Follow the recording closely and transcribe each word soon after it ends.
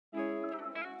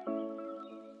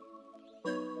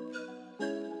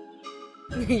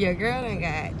Your girl done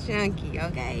got chunky,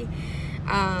 okay?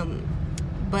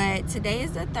 But today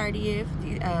is the 30th,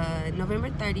 November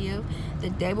 30th, the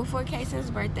day before Kayson's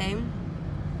birthday.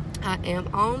 I am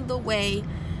on the way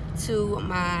to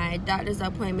my doctor's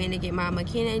appointment to get my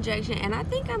McKenna injection, and I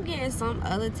think I'm getting some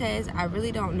other tests. I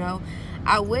really don't know.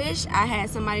 I wish I had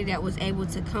somebody that was able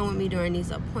to come with me during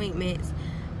these appointments,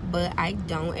 but I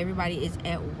don't. Everybody is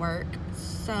at work,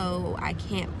 so I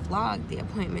can't vlog the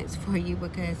appointments for you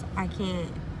because I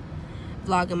can't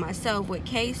vlog them myself. With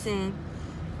Kayson,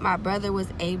 my brother was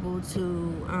able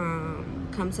to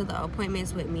come to the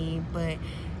appointments with me, but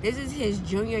this is his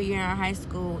junior year in high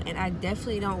school, and I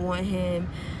definitely don't want him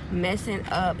messing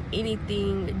up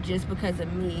anything just because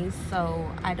of me,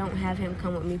 so I don't have him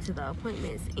come with me to the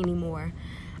appointments anymore.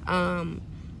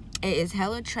 It is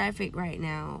hella traffic right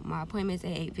now. My appointment's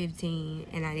at 8:15,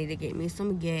 and I need to get me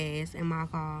some gas in my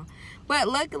car. But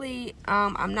luckily,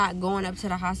 I'm not going up to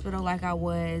the hospital like I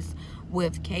was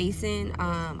with Kayson.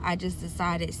 I just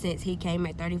decided, since he came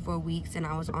at 34 weeks and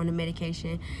I was on the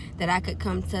medication, that I could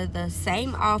come to the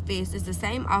same office. It's the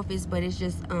same office, but it's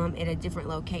just at a different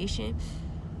location.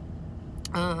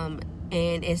 And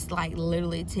it's like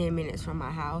literally 10 minutes from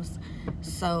my house.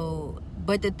 So,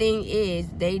 but the thing is,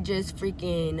 they just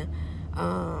freaking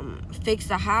fix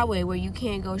the highway where you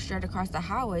can't go straight across the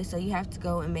highway, so you have to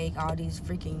go and make all these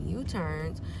freaking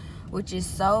U-turns, which is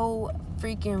so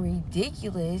freaking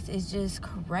ridiculous. It's just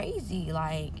crazy.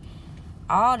 Like,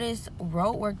 all this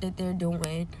road work that they're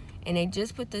doing, and they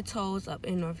just put the tolls up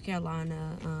in North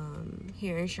Carolina,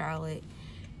 here in Charlotte,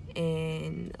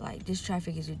 and like, this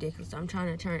traffic is ridiculous. I'm trying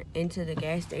to turn into the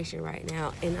gas station right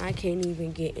now, and I can't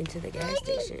even get into the gas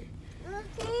station.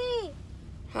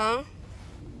 Huh?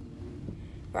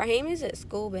 Raheem is at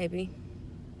school, baby.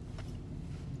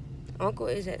 Uncle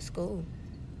is at school.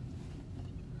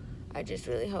 I just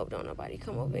really hope don't nobody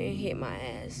come over and hit my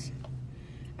ass.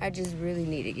 I just really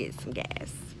need to get some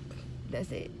gas.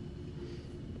 That's it.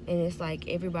 And it's like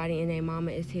everybody and their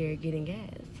mama is here getting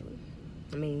gas.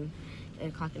 I mean, 8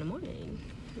 o'clock in the morning.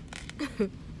 Had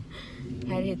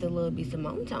to hit the little B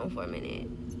Simone town for a minute,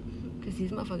 because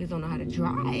these motherfuckers don't know how to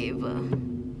drive.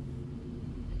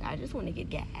 I just want to get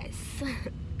gas.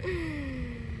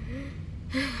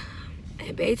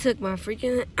 And Bae took my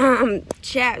freaking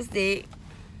chapstick.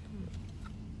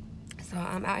 So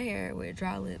I'm out here with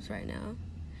dry lips right now.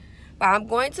 But I'm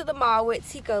going to the mall with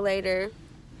Tico later.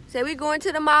 Say we going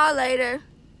to the mall later.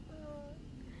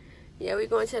 Yeah, we're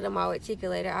going to the mall with Tico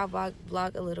later. I'll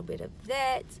vlog a little bit of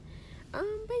that. But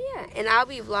yeah, and I'll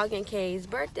be vlogging Kay's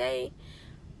birthday.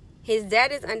 His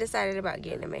dad is undecided about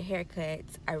getting him a haircut.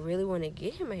 I really want to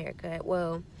get him a haircut.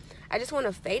 Well, I just want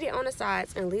to fade it on the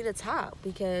sides and leave the top,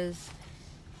 because,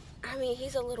 I mean,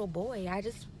 he's a little boy. I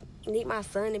just need my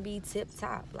son to be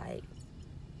tip-top. Like,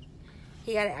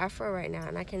 he got an afro right now,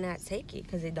 and I cannot take it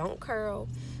because it don't curl.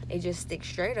 It just sticks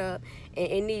straight up, and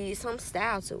it needs some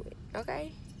style to it,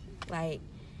 okay? Like,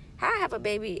 how I have a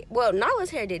baby. Well, Nala's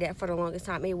hair did that for the longest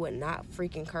time. It would not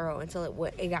freaking curl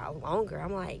until it got longer.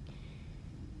 I'm like,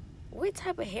 what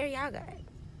type of hair y'all got?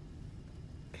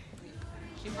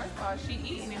 First of all, she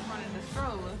eating in front of the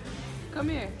stroller. Come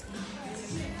here.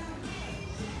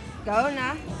 Go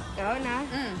now. Go now.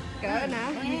 Go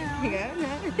now. Go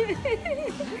now.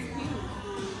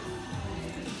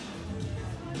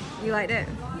 You like that?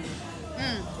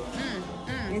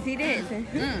 Is he dancing?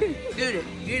 Get it.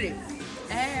 Get it.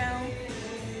 Ow.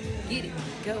 Get it.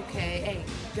 Go, Kay. Hey,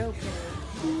 go, Kay.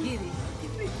 Get it.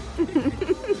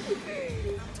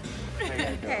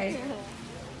 Okay.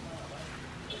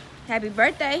 Happy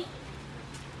birthday.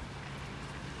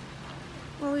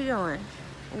 What we doing?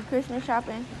 We Christmas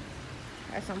shopping.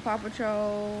 Got some Paw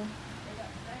Patrol.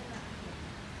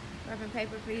 Wrapping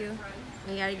paper for you.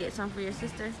 You gotta get some for your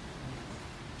sister.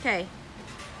 Okay.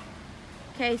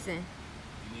 Kayson.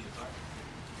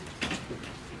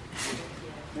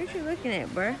 What you looking at,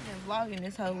 bruh? I'm vlogging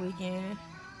this whole weekend.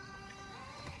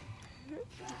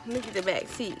 Look at the back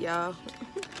seat, y'all.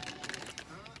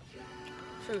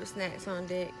 Fruit snacks on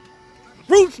deck.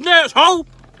 Fruit snacks, ho!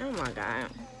 Oh my god.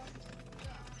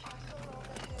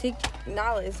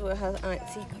 Nala is with her aunt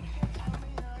Tika.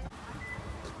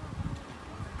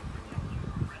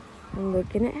 I'm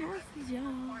looking at houses,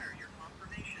 y'all.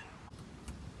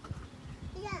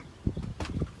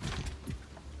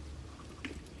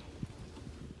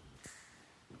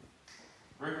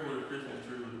 Reckon with a Christmas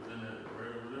tree would have been that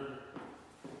right over there.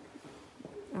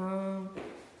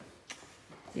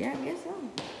 Yeah, I guess so.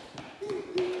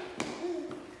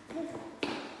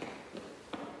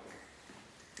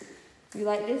 You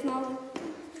like this, Nala?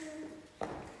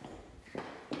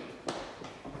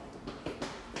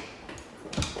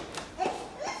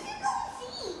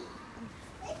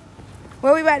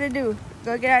 What we about to do?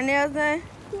 Go get our nails done?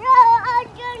 No, I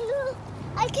don't know.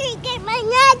 I can't get my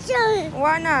nails done.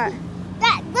 Why not?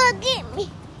 That go get me.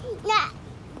 Nah,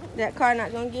 That car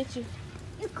not gonna get you.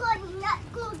 you could not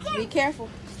go get Be me. careful.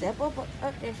 Step up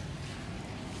there.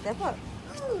 Step up.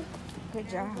 Good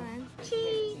job.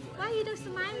 Cheese. Why you do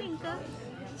smiling, girl?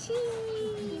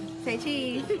 Cheese. Say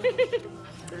cheese.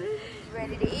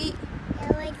 Ready to eat? I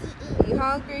want to eat. You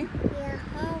hungry? You're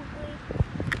hungry.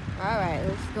 All right,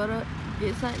 let's go to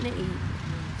get something to eat.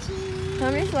 Cheese.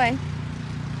 Come this way.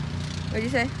 What'd you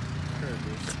say?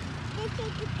 Let's take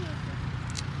a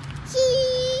piece.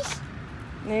 Cheese.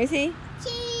 Let me see.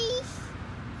 Cheese.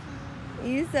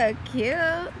 You so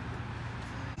cute.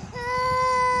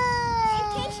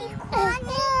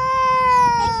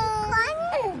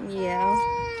 Yeah.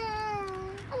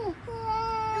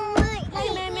 Hey,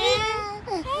 Mama.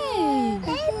 Hey.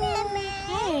 Hey, Mama.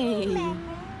 Hey.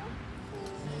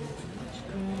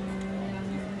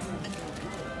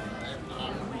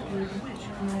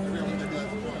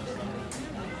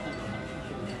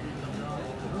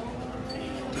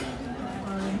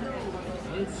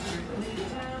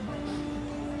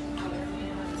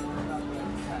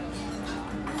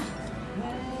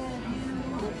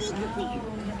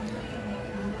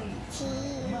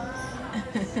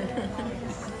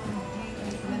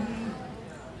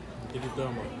 Get it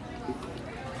done,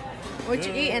 What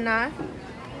you eating, now?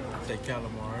 Say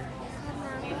calamari.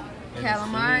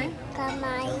 Calamari. Come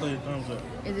on. Play your thumbs up.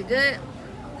 Is it good?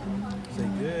 Say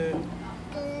good.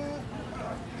 Good.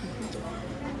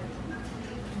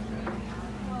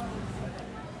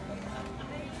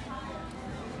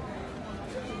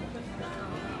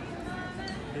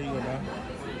 Here you go now.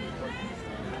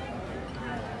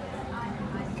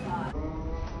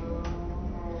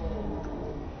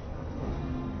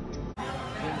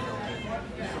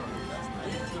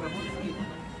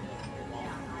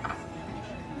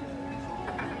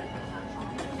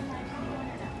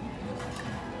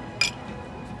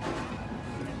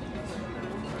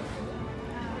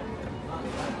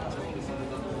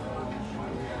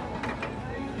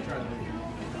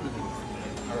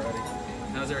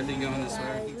 How's everything going this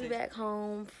way? We back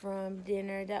home from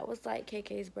dinner. That was like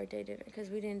KK's birthday dinner because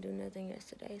we didn't do nothing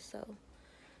yesterday. So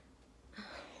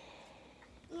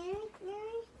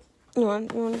you want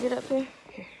to get up here?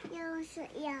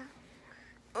 Yeah.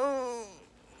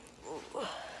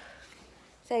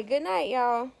 Say good night,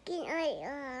 y'all. Good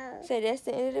night. Say that's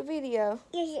the end of the video.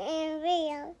 It's in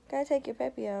Rio. Gotta take your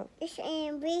peppy out. It's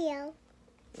in Rio.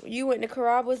 You went to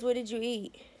Carrabba's. What did you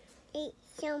eat? Eat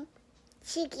some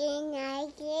chicken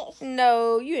nuggets.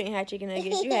 No, you didn't have chicken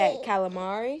nuggets. You had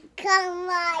calamari Come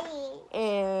on.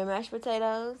 and mashed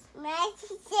potatoes. Mashed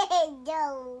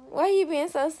potatoes. Why you being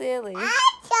so silly?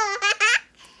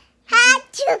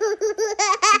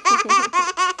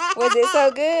 Was it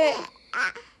so good?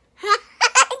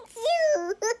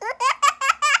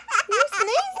 You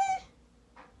sneezing?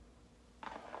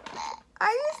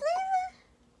 Are you sneezing?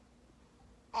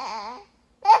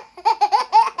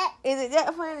 Is it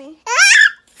that funny?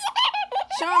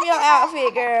 Show them your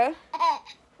outfit, girl.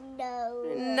 No.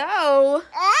 No.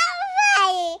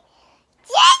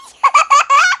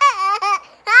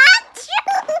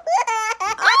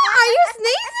 Are you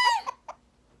sneezing?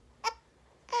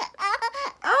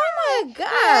 Oh my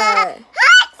god.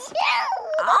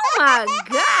 Oh my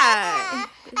god.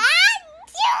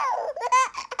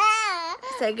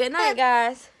 Say good night,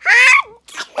 guys.